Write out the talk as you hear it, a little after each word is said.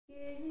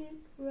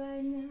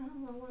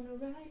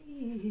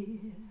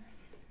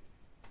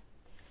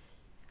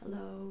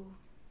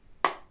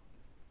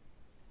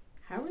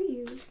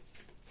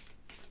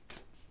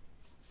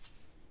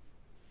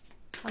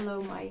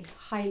my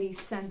highly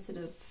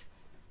sensitive,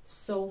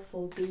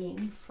 soulful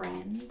being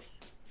friend,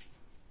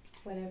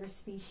 whatever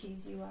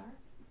species you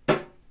are.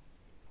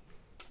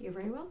 You're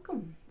very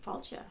welcome.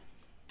 Falcha.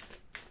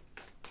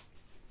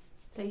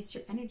 Place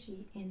your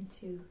energy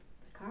into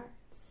the cards.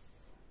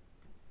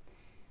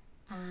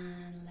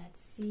 And let's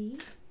see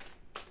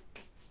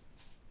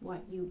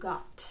what you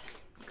got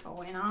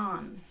going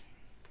on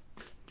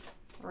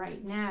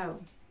right now,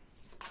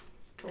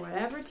 for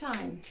whatever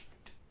time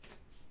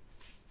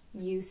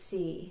you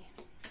see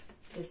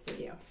this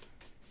video.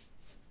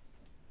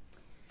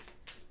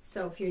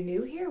 So if you're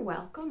new here,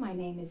 welcome. My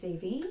name is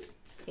Aoibheann.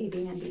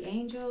 Aoibheann and the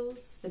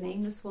Angels, the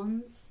Nameless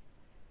Ones,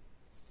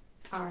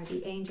 are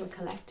the angel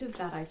collective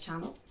that I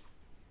channel.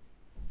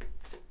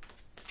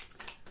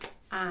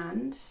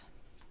 And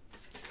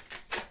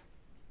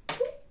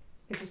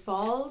if it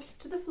falls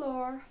to the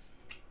floor,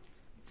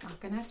 it's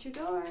knocking at your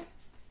door.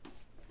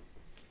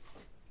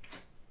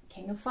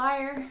 King of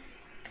Fire.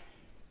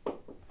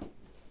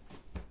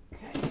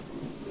 Okay,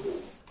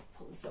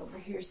 pull this over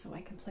here so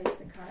I can place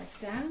the cards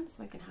down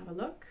so I can have a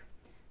look.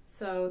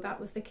 So that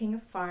was the King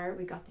of Fire.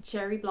 We got the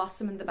cherry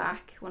blossom in the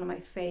back, one of my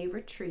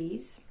favorite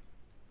trees.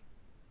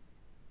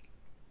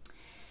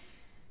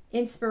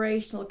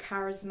 Inspirational,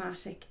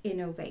 charismatic,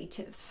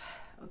 innovative.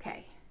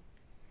 Okay,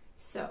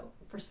 so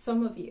for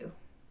some of you,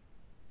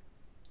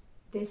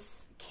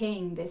 this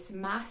king, this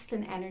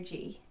masculine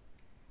energy,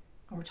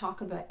 and we're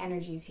talking about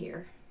energies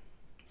here.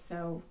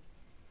 So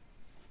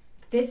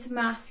this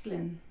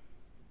masculine,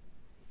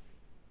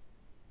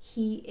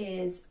 he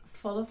is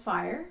full of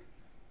fire.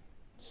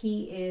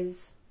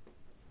 He's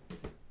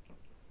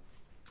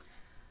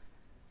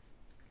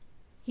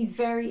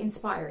very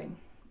inspiring,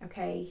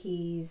 okay?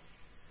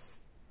 He's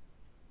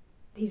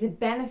a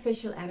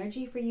beneficial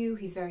energy for you.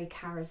 He's very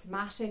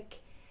charismatic.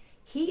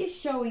 He is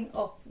showing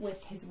up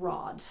with his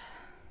rod,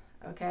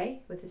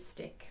 okay? With his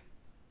stick.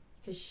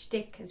 His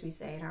shtick, as we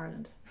say in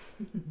Ireland.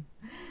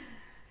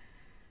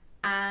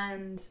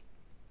 And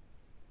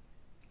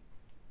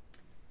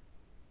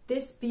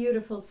this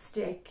beautiful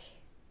stick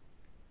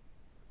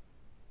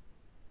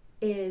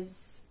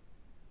is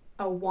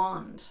a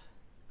wand,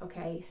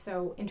 okay?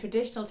 So in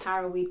traditional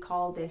tarot, we'd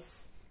call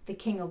this the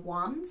King of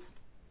Wands.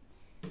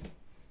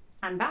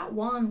 And that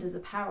wand is a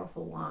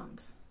powerful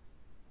wand,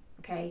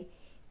 okay?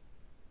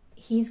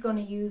 He's going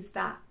to use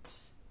that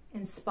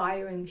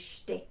inspiring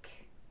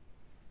shtick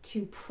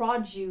to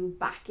prod you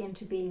back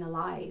into being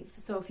alive.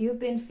 So if you've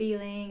been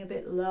feeling a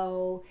bit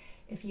low,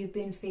 if you've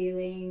been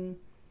feeling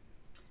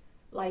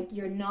like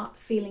you're not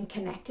feeling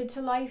connected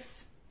to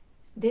life,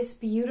 this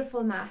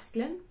beautiful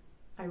masculine,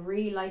 I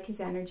really like his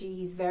energy.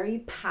 He's very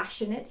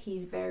passionate.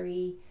 He's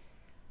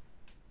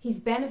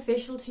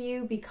beneficial to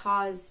you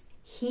because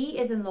he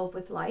is in love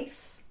with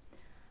life,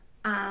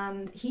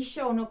 and he's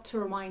shown up to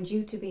remind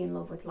you to be in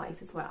love with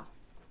life as well.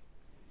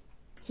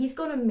 He's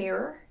going to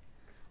mirror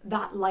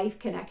that life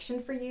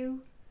connection for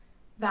you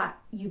that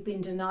you've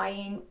been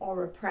denying or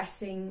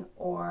repressing,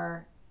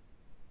 or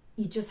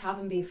you just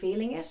haven't been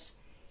feeling it.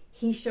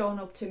 He's shown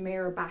up to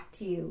mirror back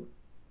to you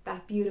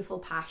that beautiful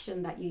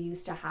passion that you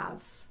used to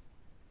have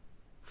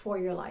for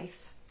your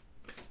life.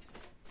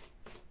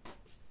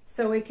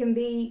 So it can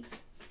be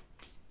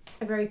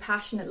a very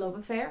passionate love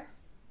affair.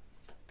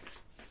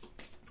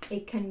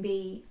 It can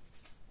be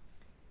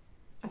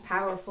a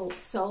powerful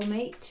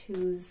soulmate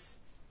who's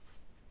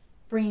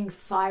bringing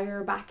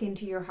fire back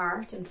into your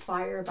heart and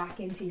fire back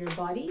into your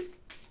body.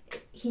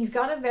 He's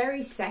got a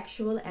very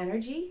sexual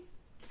energy.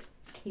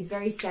 He's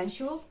very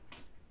sensual.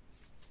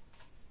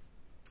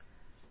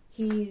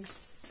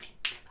 He's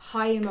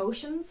high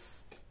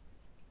emotions.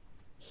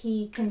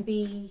 He can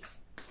be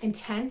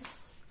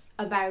intense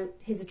about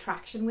his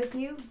attraction with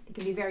you. He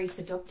can be very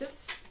seductive.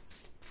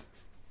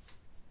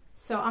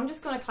 So I'm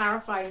just going to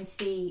clarify and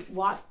see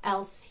what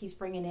else he's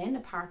bringing in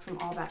apart from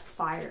all that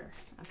fire,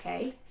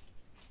 okay?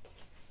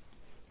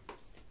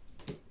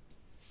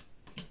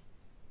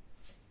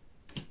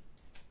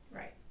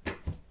 Right.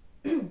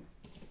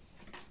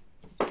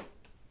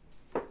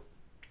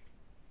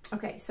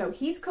 Okay, so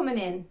he's coming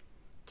in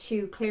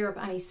to clear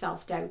up any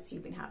self-doubts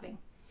you've been having.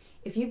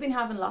 If you've been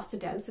having lots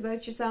of doubts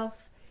about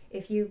yourself,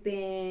 if you've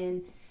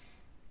been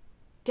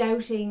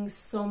doubting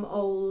some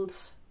old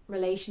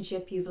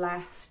relationship you've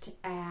left,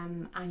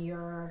 and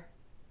you're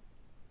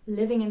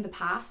living in the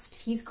past,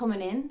 he's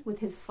coming in with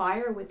his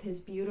fire, with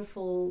his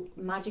beautiful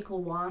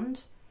magical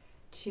wand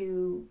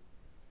to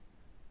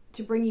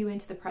bring you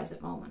into the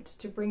present moment,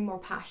 to bring more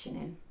passion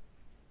in.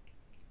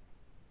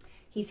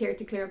 He's here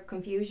to clear up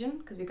confusion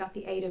because we got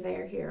the 8 of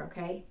Air here,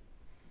 okay?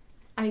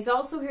 And he's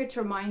also here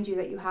to remind you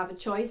that you have a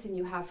choice and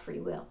you have free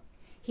will.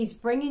 He's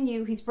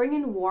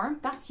bringing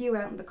warmth. That's you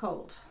out in the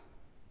cold.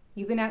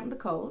 You've been out in the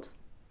cold.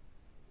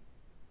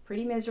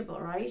 Pretty miserable,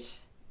 right?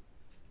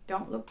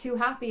 Don't look too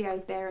happy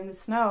out there in the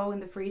snow, in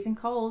the freezing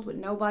cold with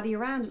nobody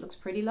around. It looks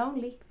pretty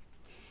lonely.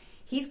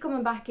 He's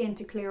coming back in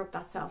to clear up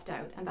that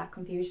self-doubt and that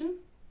confusion.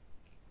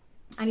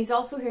 And he's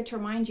also here to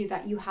remind you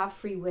that you have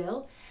free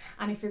will.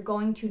 And if you're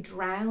going to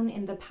drown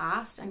in the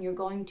past and you're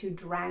going to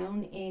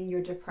drown in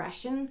your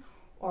depression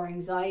or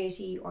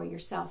anxiety or your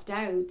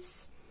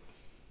self-doubts,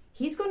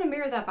 he's going to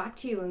mirror that back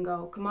to you and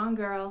go, come on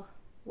girl,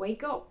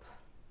 wake up.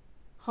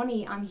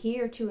 Honey, I'm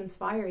here to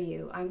inspire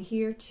you. I'm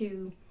here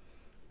to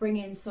bring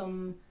in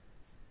some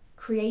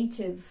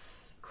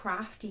creative,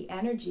 crafty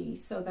energy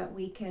so that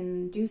we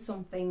can do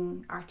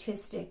something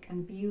artistic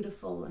and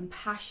beautiful and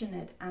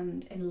passionate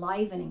and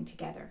enlivening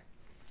together.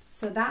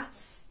 So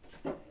that's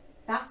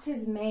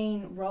his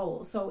main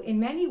role. So in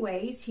many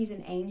ways, he's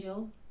an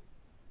angel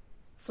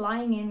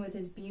flying in with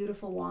his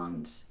beautiful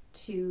wand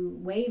to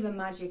wave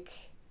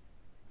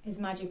his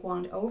magic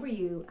wand over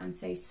you and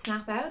say,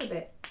 snap out of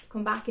it.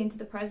 Come back into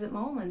the present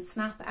moment.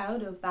 Snap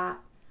out of that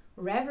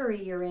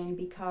reverie you're in,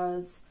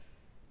 because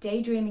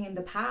daydreaming in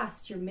the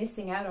past, you're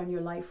missing out on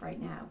your life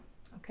right now.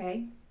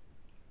 Okay?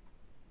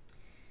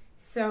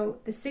 So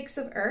the Six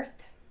of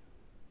Earth,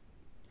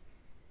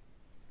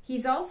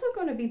 he's also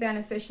going to be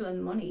beneficial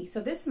in money.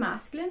 So this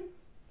masculine,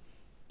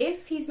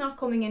 if he's not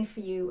coming in for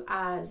you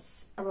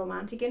as a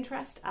romantic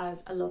interest,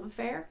 as a love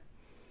affair,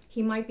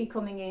 he might be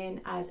coming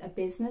in as a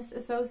business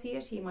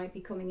associate. He might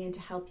be coming in to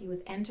help you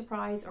with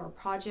enterprise or a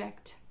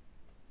project.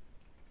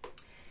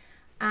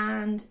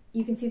 And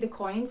you can see the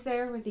coins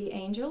there with the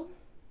angel.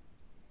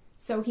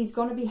 So he's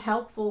going to be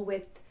helpful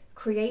with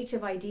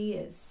creative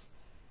ideas.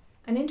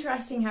 And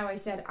interesting how I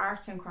said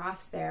arts and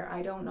crafts there.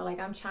 I don't know, like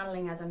I'm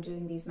channeling as I'm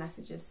doing these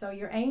messages. So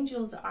your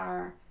angels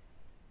are,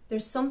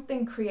 there's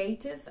something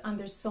creative and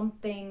there's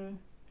something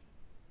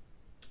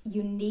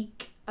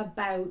unique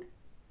about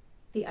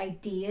the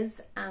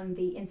ideas and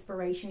the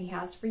inspiration he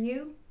has for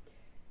you.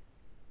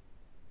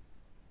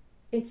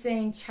 It's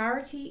saying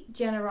charity,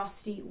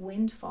 generosity,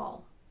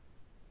 windfall.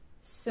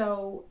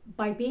 So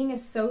by being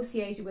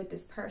associated with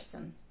this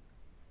person,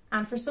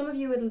 and for some of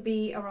you it'll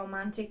be a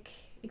romantic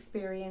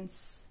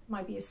experience,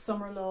 might be a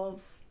summer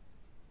love,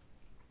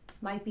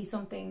 might be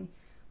something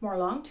more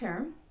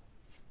long-term.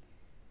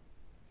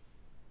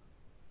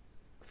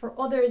 For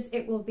others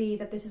it will be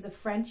that this is a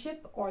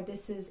friendship or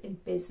this is in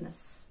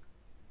business.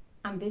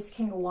 And this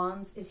King of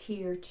Wands is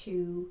here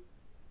to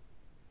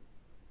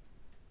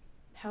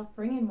help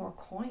bring in more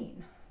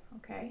coin,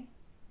 okay?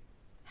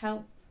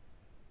 Help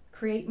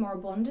create more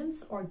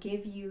abundance or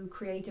give you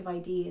creative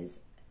ideas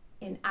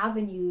in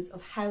avenues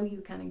of how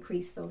you can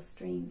increase those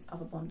streams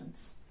of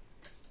abundance.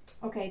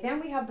 Okay,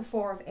 then we have the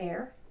Four of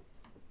Air,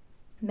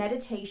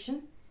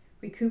 meditation,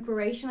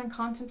 recuperation and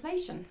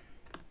contemplation.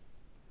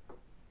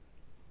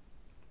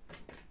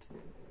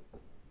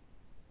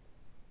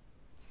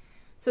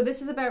 So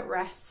this is about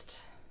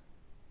rest.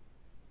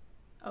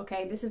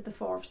 Okay, this is the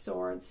Four of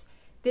Swords.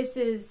 This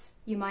is,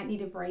 you might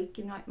need a break.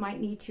 You might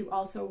need to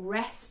also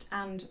rest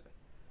and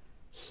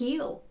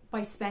heal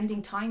by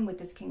spending time with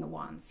this King of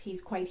Wands.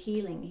 He's quite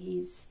healing.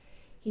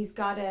 He's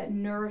got a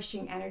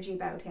nourishing energy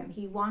about him.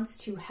 He wants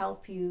to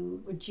help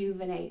you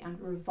rejuvenate and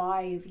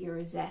revive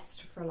your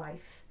zest for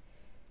life.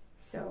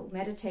 So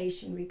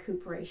meditation,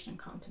 recuperation, and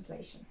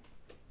contemplation.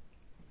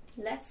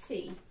 Let's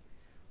see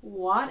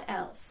what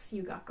else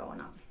you got going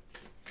on.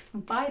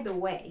 And by the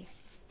way,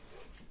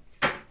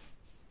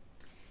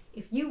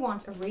 if you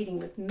want a reading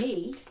with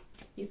me,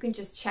 you can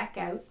just check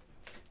out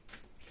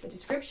the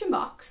description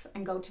box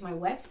and go to my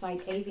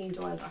website,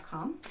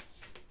 aoibheanndoyle.com.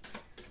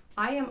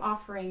 I am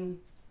offering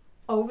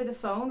over the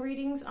phone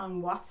readings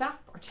on WhatsApp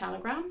or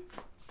Telegram.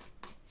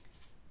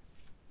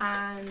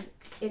 And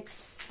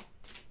it's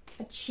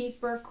a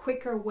cheaper,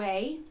 quicker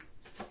way.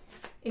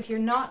 If you're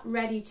not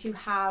ready to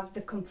have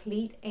the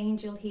complete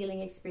angel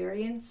healing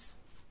experience,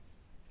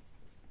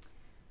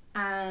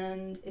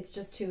 and it's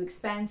just too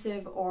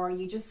expensive, or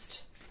you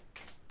just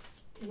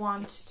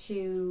want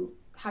to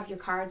have your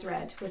cards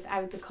read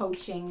without the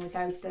coaching,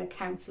 without the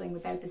counseling,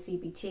 without the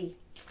CBT,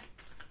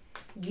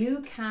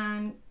 you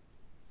can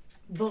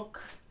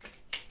book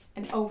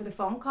an over the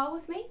phone call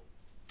with me.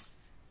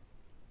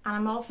 And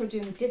I'm also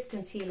doing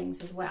distance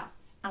healings as well.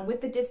 And with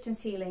the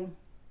distance healing,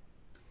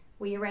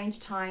 we arrange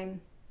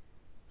time.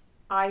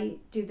 I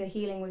do the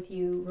healing with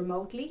you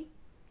remotely,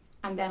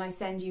 and then I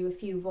send you a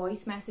few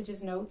voice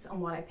messages, notes on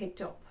what I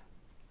picked up.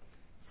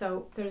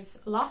 So there's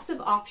lots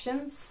of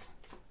options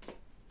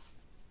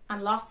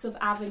and lots of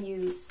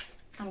avenues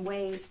and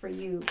ways for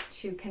you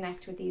to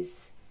connect with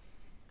these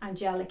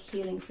angelic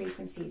healing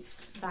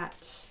frequencies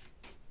that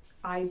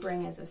I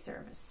bring as a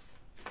service.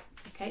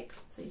 Okay,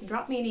 so you can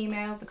drop me an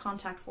email, the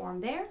contact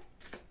form there,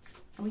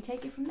 and we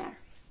take it from there.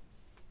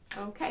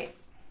 Okay.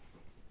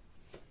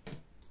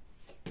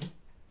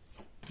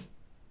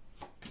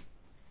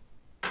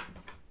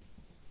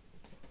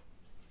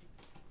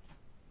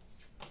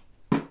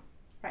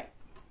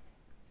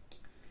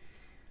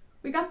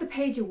 We got the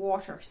Page of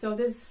Water. So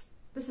this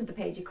is the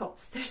Page of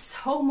Cups. There's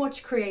so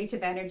much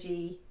creative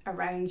energy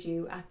around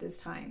you at this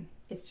time.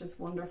 It's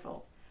just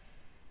wonderful.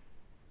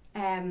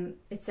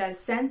 It says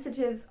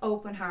sensitive,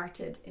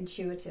 open-hearted,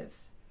 intuitive.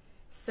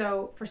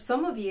 So for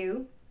some of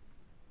you,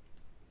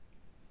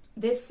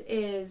 this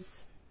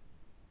is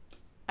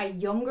a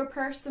younger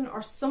person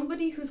or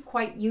somebody who's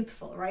quite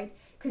youthful, right?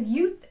 Because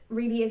youth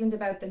really isn't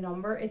about the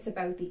number. It's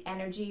about the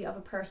energy of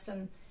a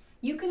person.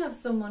 You can have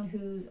someone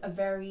who's a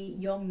very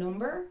young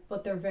number,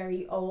 but they're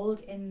very old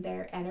in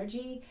their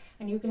energy.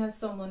 And you can have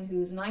someone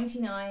who's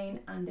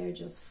 99 and they're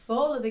just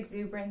full of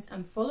exuberance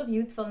and full of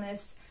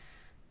youthfulness.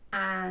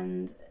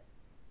 And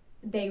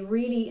they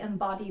really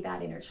embody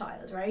that inner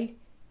child, right?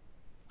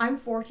 I'm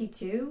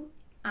 42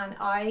 and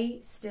I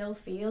still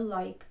feel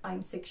like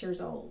I'm 6 years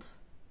old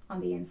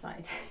on the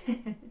inside.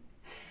 And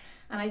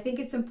I think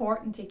it's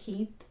important to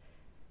keep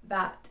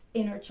that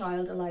inner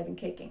child alive and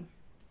kicking.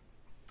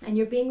 And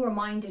you're being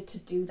reminded to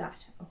do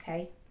that,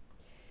 okay?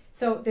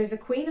 So there's a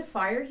Queen of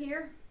Fire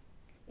here.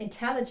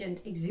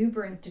 Intelligent,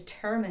 exuberant,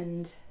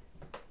 determined.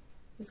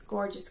 This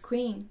gorgeous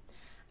queen.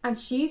 And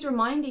she's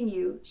reminding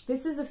you,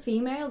 this is a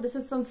female, this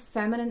is some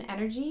feminine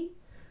energy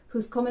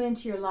who's coming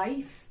into your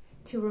life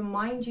to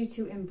remind you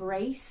to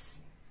embrace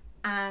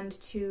and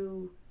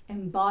to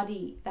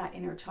embody that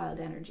inner child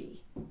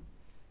energy.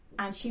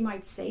 And she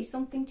might say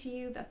something to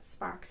you that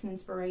sparks an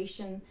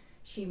inspiration.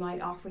 She might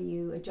offer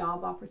you a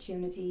job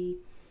opportunity.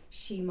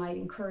 She might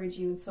encourage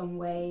you in some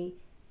way.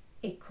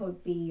 It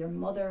could be your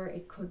mother,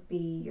 it could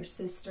be your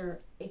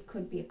sister, it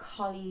could be a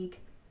colleague.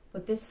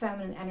 But this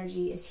feminine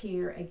energy is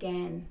here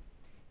again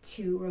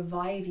to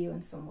revive you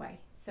in some way.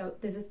 So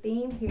there's a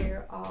theme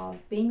here of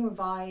being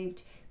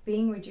revived,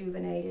 being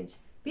rejuvenated,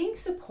 being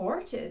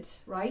supported,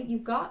 right?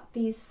 You've got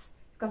the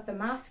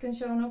masculine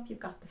showing up,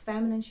 you've got the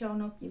feminine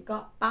showing up, you've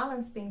got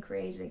balance being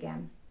created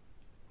again.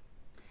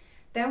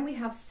 Then we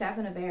have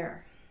Seven of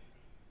Air.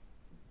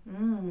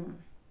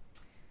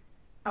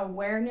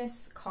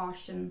 Awareness,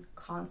 caution,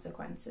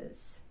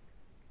 consequences.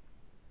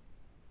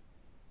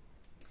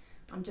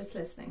 I'm just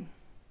listening.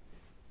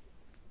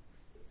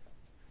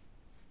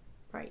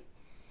 Right.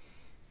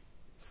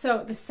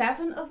 So the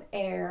Seven of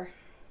Air,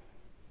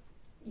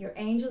 your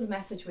angel's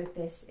message with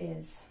this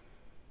is,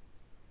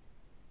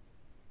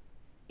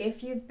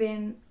 if you've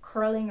been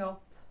curling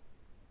up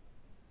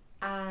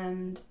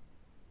and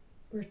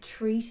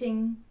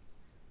retreating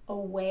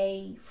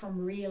away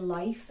from real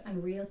life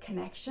and real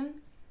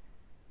connection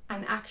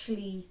and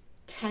actually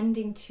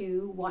tending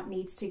to what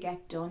needs to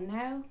get done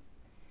now,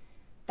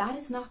 that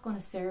is not going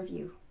to serve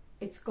you.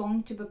 It's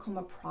going to become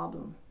a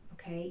problem,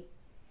 okay?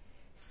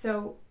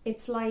 So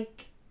it's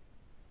like,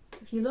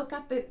 if you look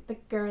at the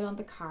girl on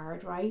the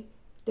card, right?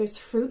 There's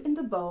fruit in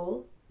the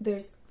bowl.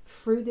 There's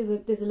fruit.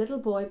 There's a little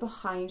boy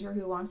behind her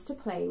who wants to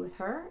play with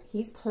her.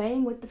 He's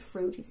playing with the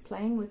fruit. He's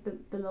playing with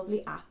the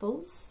lovely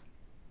apples.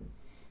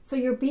 So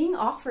you're being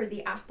offered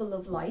the apple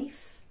of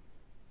life.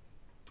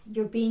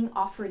 You're being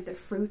offered the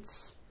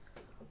fruits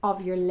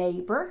of your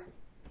labor.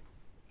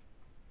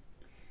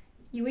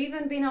 You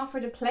even been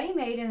offered a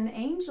playmate and an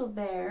angel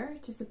there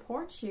to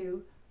support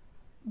you,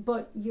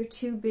 but you're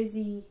too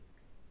busy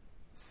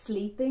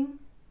sleeping,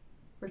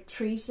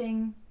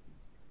 retreating,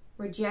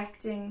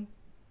 rejecting,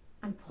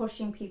 and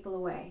pushing people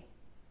away.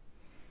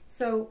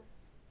 So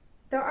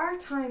there are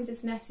times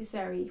it's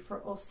necessary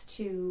for us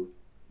to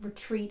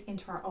retreat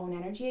into our own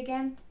energy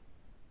again.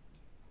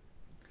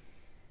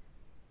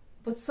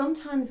 But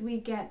sometimes we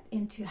get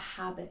into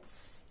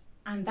habits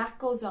and that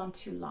goes on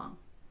too long.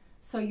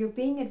 So you're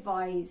being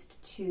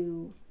advised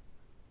to,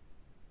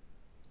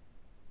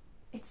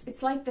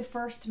 it's like the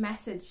first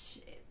message,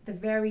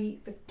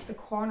 the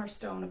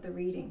cornerstone of the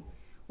reading,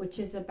 which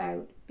is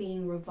about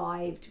being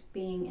revived,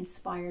 being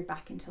inspired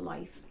back into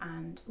life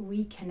and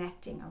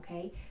reconnecting,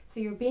 okay? So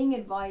you're being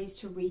advised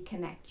to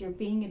reconnect. You're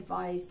being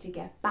advised to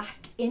get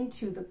back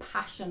into the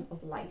passion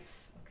of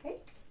life, okay?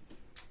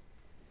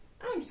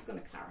 I'm just going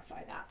to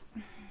clarify that.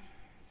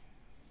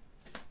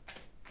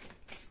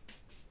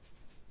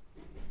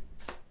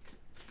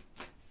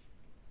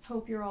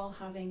 Hope you're all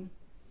having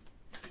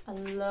a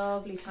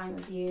lovely time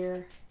of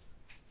year,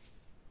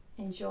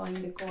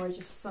 enjoying the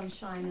gorgeous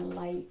sunshine and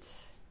light.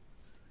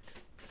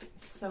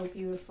 It's so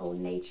beautiful.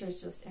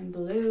 Nature's just in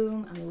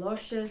bloom and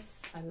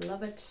luscious. I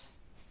love it.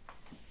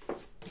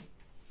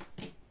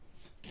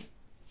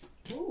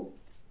 Ooh,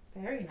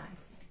 very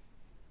nice.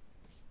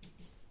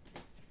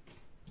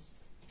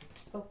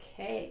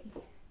 Okay.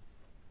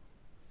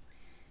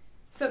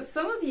 So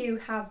some of you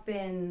have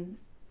been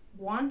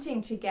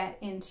wanting to get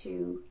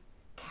into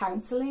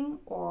counseling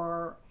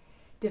or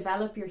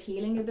develop your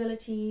healing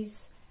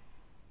abilities,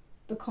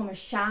 become a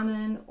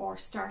shaman, or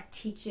start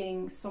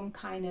teaching some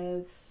kind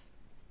of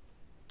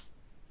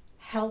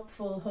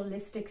helpful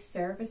holistic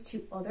service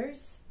to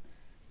others.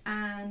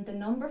 And the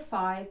number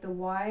 5, the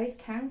wise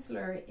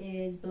counselor,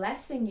 is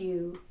blessing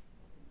you,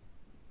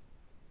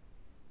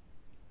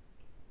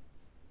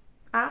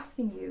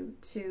 asking you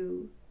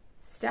to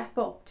step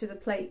up to the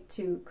plate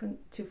to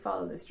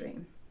follow this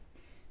dream.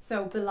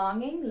 So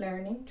belonging,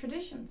 learning,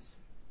 traditions.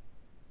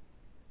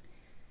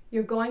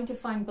 You're going to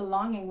find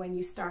belonging when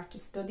you start to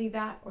study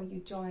that, or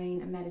you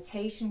join a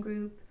meditation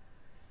group,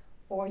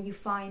 or you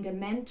find a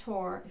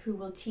mentor who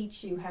will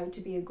teach you how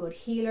to be a good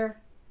healer.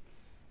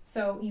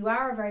 So you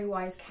are a very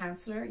wise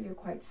counselor. You're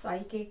quite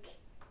psychic.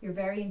 You're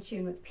very in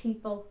tune with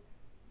people.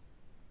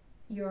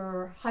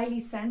 You're highly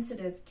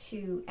sensitive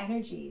to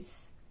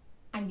energies,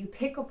 and you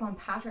pick up on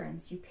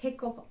patterns. You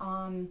pick up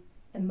on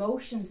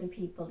emotions in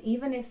people,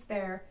 even if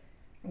they're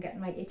I'm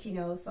getting my itchy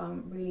nose, so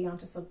I'm really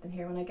onto something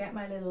here. When I get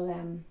my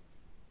little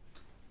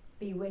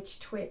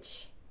bewitched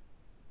twitch,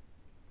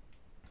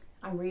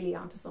 I'm really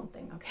onto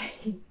something,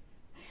 okay?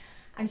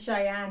 And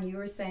Cheyenne, you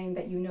were saying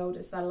that you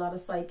noticed that a lot of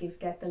psychics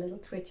get the little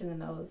twitch in the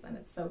nose, and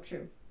it's so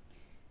true.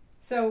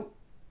 So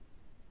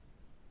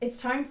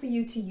it's time for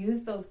you to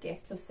use those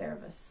gifts of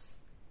service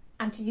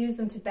and to use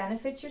them to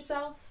benefit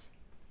yourself.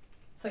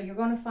 So you're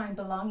going to find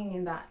belonging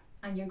in that,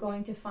 and you're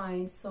going to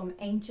find some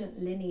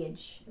ancient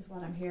lineage, is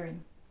what I'm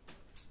hearing.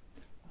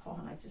 Oh,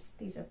 and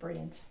these are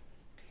brilliant.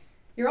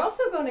 You're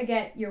also going to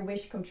get your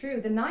wish come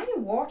true. The 9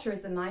 of Water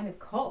is the 9 of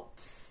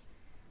Cups.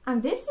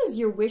 And this is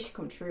your wish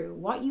come true.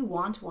 What you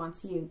want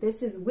wants you.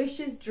 This is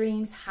wishes,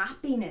 dreams,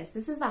 happiness.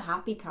 This is the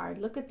happy card.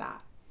 Look at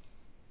that.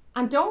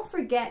 And don't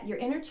forget, your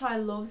inner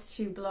child loves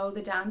to blow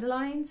the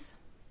dandelions.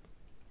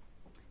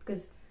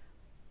 Because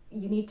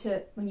you need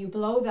to, when you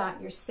blow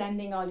that, you're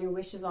sending all your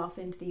wishes off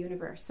into the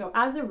universe. So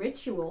as a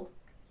ritual,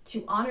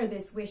 to honor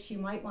this wish, you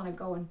might want to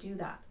go and do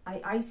that.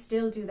 I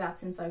still do that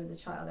since I was a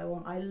child.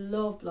 I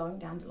love blowing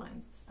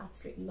dandelions.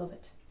 Absolutely love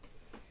it.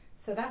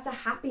 So that's a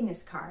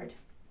happiness card.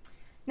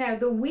 Now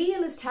the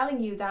wheel is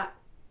telling you that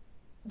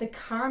the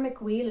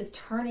karmic wheel is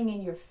turning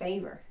in your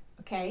favor.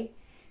 Okay,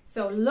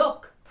 so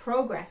look,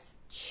 progress,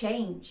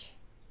 change.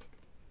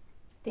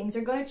 Things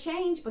are going to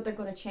change, but they're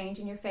going to change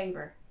in your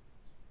favor.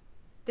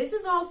 This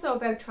is also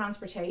about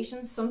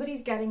transportation.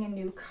 Somebody's getting a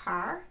new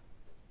car.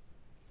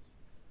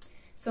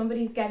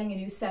 Somebody's getting a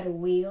new set of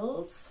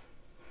wheels.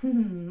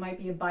 Might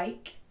be a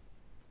bike.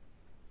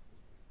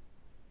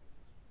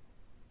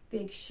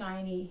 Big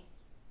shiny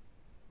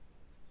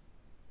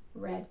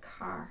red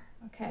car.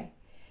 Okay.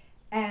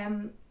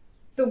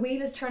 The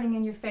wheel is turning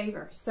in your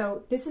favor.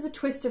 So this is a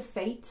twist of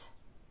fate.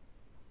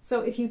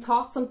 So if you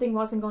thought something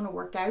wasn't going to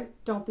work out,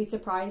 don't be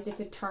surprised if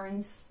it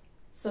turns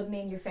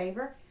suddenly in your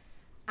favor.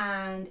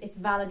 And it's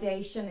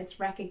validation, it's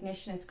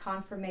recognition, it's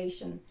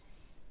confirmation.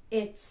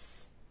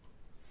 It's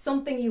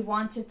something you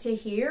wanted to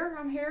hear,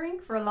 I'm hearing,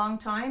 for a long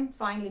time,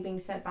 finally being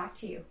said back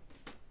to you.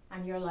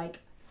 And you're like,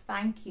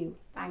 thank you,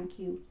 thank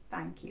you,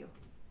 thank you.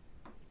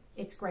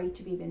 It's great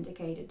to be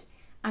vindicated.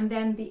 And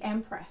then the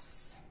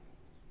Empress.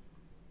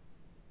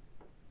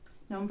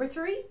 Number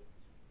 3,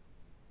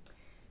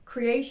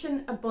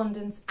 creation,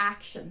 abundance,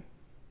 action.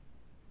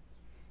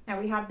 Now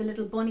we have the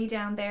little bunny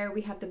down there,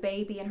 we have the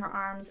baby in her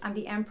arms, and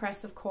the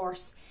Empress, of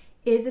course,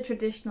 is a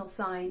traditional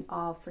sign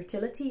of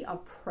fertility,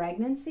 of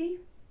pregnancy.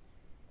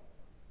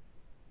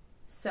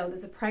 So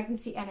there's a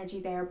pregnancy energy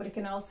there, but it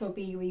can also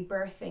be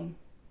rebirthing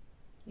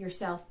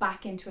yourself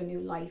back into a new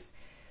life,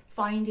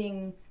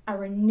 finding a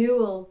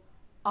renewal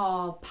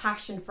of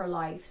passion for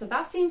life. So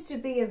that seems to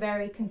be a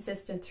very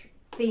consistent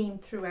theme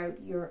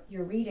throughout your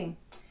reading.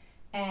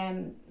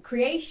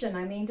 Creation,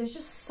 I mean, there's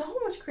just so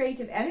much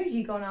creative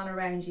energy going on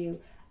around you.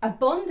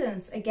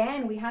 Abundance,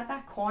 again, we had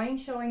that coin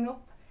showing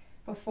up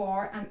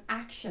before, and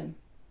action.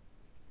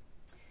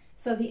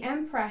 So the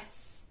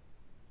Empress,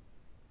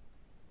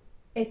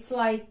 it's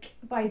like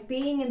by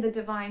being in the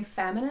divine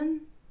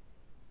feminine,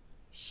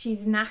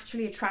 she's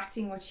naturally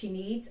attracting what she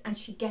needs, and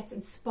she gets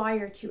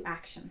inspired to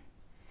action.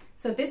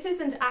 So this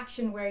isn't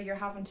action where you're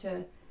having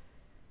to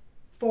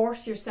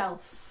force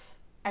yourself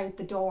out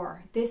the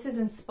door. This is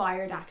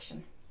inspired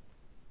action.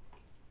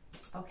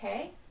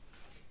 Okay?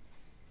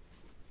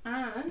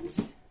 And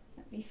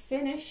let me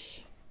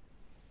finish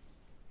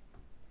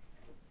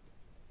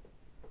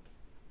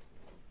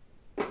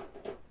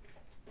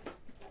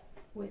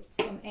with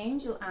some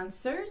angel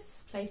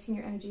answers, placing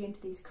your energy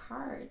into these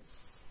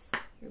cards.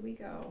 Here we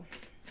go.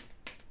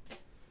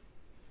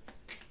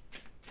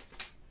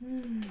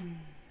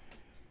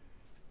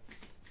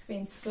 It's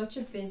been such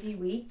a busy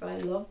week, but I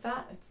love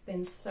that. It's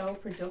been so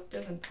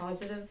productive and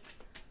positive.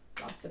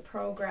 Lots of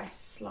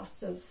progress,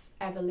 lots of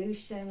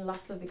evolution,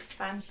 lots of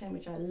expansion,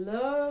 which I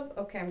love.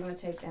 Okay, I'm going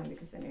to take them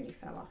because they nearly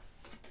fell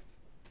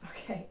off.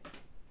 Okay.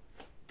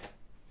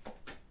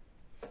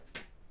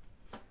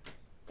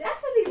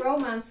 Definitely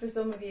romance for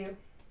some of you.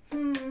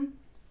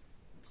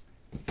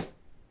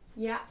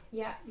 Yeah.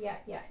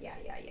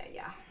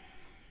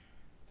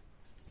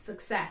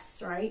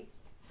 Success, right?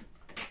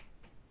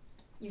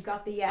 You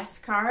got the yes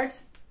card.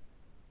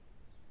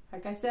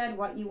 Like I said,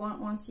 what you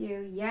want wants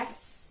you.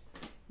 Yes.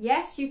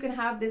 Yes, you can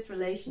have this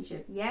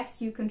relationship.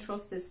 Yes, you can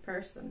trust this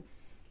person.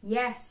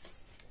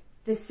 Yes,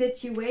 the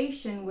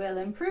situation will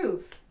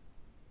improve.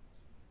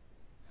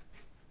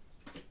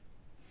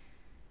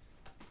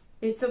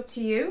 It's up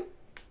to you.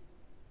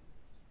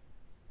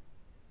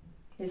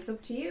 It's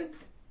up to you.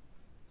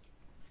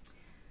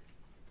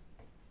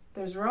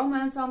 There's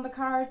romance on the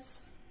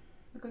cards.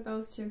 Look at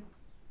those two.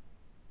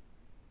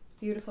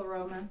 Beautiful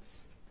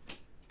romance.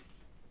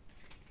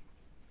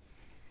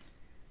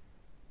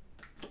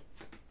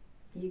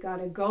 You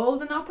got a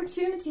golden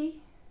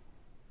opportunity.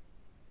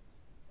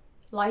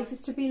 Life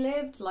is to be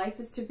lived. Life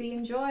is to be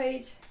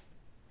enjoyed.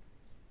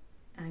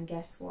 And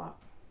guess what?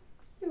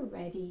 You're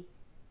ready.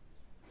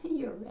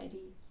 You're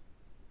ready.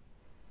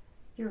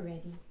 You're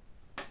ready.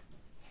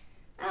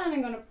 And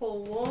I'm going to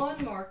pull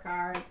one more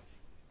card.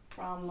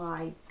 from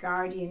my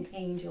Guardian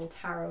Angel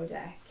Tarot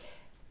deck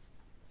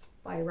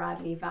by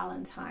Radley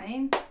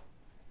Valentine.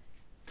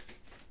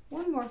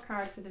 One more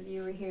card for the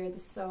viewer here, the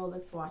soul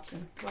that's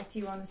watching. What do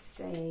you want to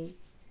say,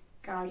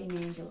 Guardian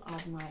Angel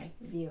of my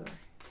viewer?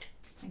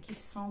 Thank you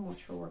so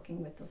much for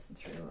working with us and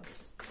through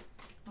us.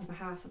 On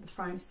behalf of the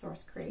Prime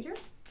Source Creator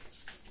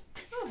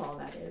of all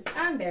that is.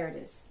 And there it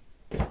is.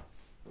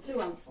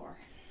 Flew on the floor.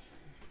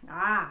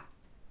 Ah.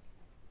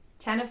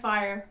 10 of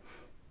fire.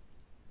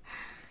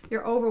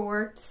 You're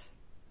overworked.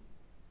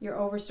 You're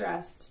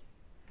overstressed.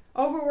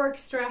 Overworked,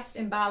 stressed,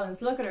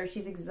 imbalanced. Look at her.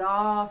 She's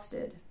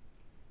exhausted.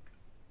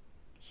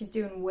 She's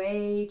doing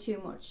way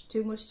too much.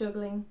 Too much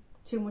juggling.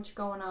 Too much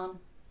going on.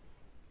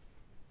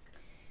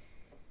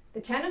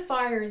 The 10 of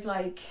fire is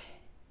like,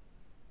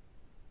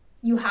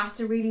 you had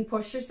to really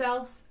push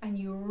yourself and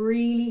you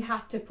really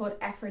had to put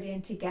effort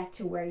in to get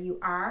to where you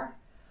are.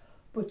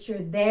 But you're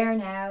there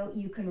now.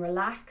 You can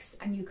relax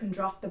and you can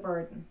drop the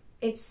burden.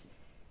 It's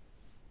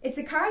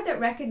a card that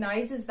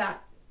recognizes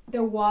that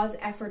there was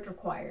effort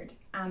required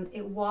and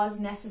it was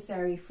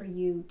necessary for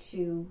you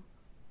to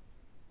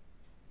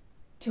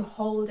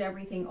hold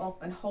everything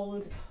up and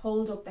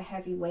hold up the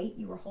heavy weight.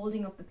 You were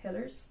holding up the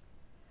pillars.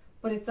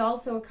 But it's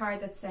also a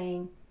card that's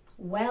saying,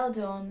 well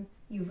done,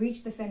 you've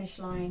reached the finish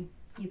line,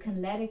 you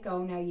can let it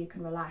go now, you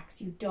can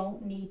relax. You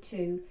don't need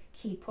to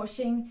keep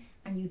pushing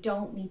and you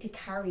don't need to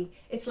carry.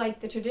 It's like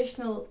the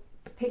traditional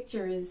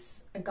picture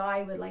is a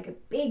guy with like a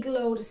big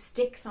load of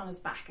sticks on his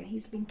back and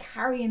he's been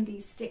carrying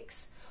these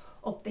sticks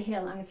up the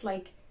hill, and it's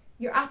like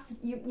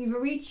you've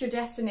reached your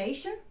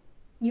destination,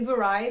 you've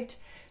arrived.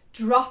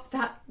 Drop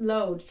that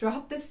load,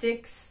 drop the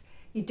sticks.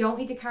 You don't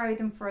need to carry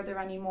them further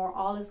anymore.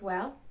 All is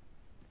well,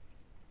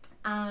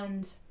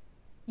 and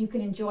you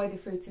can enjoy the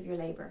fruits of your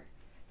labor.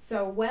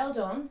 So well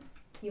done.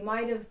 You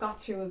might have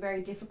got through a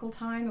very difficult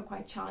time, a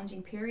quite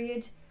challenging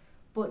period,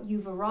 but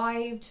you've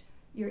arrived.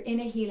 You're in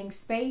a healing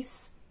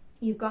space.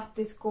 You've got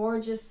this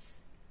gorgeous,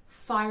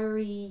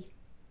 fiery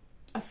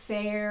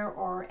affair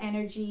or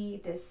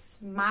energy, this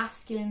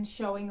masculine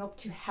showing up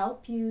to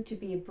help you, to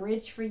be a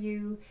bridge for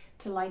you,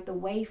 to light the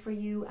way for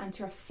you, and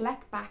to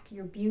reflect back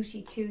your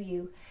beauty to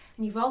you.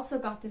 And you've also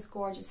got this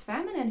gorgeous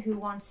feminine who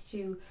wants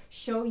to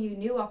show you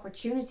new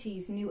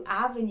opportunities, new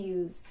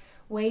avenues,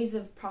 ways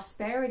of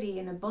prosperity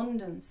and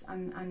abundance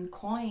and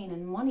coin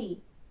and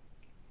money.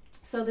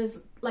 So there's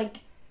like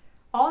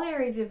all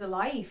areas of the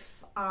life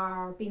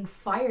are being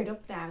fired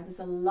up now. There's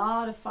a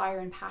lot of fire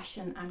and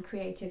passion and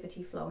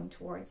creativity flowing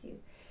towards you.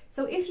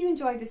 So if you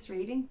enjoyed this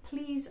reading,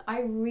 please,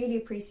 I really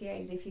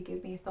appreciate it if you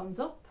give me a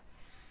thumbs up.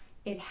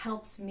 It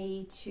helps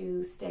me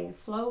to stay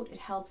afloat. It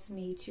helps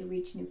me to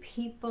reach new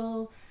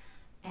people.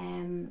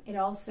 It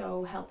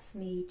also helps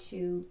me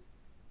to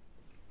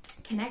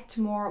connect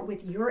more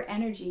with your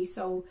energy.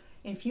 So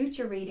in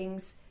future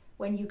readings,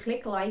 when you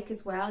click like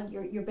as well,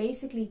 you're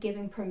basically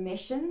giving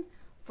permission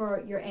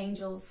for your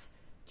angels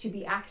to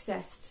be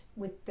accessed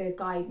with the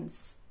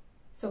guidance.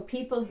 So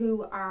people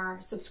who are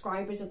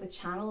subscribers of the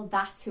channel,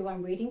 that's who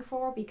I'm reading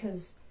for,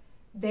 because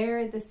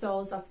they're the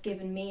souls that's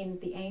given me and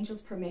the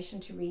angels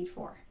permission to read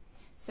for.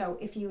 So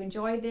if you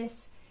enjoy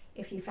this,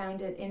 if you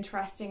found it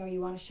interesting or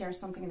you want to share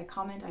something in the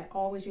comment, I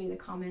always read the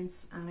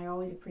comments and I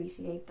always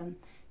appreciate them.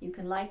 You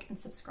can like and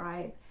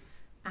subscribe.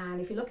 And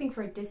if you're looking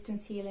for a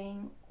distance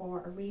healing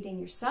or a reading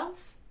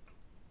yourself,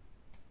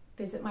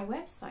 visit my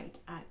website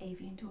at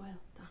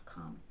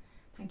aoibheanndoyle.com.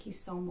 Thank you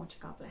so much.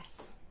 God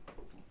bless.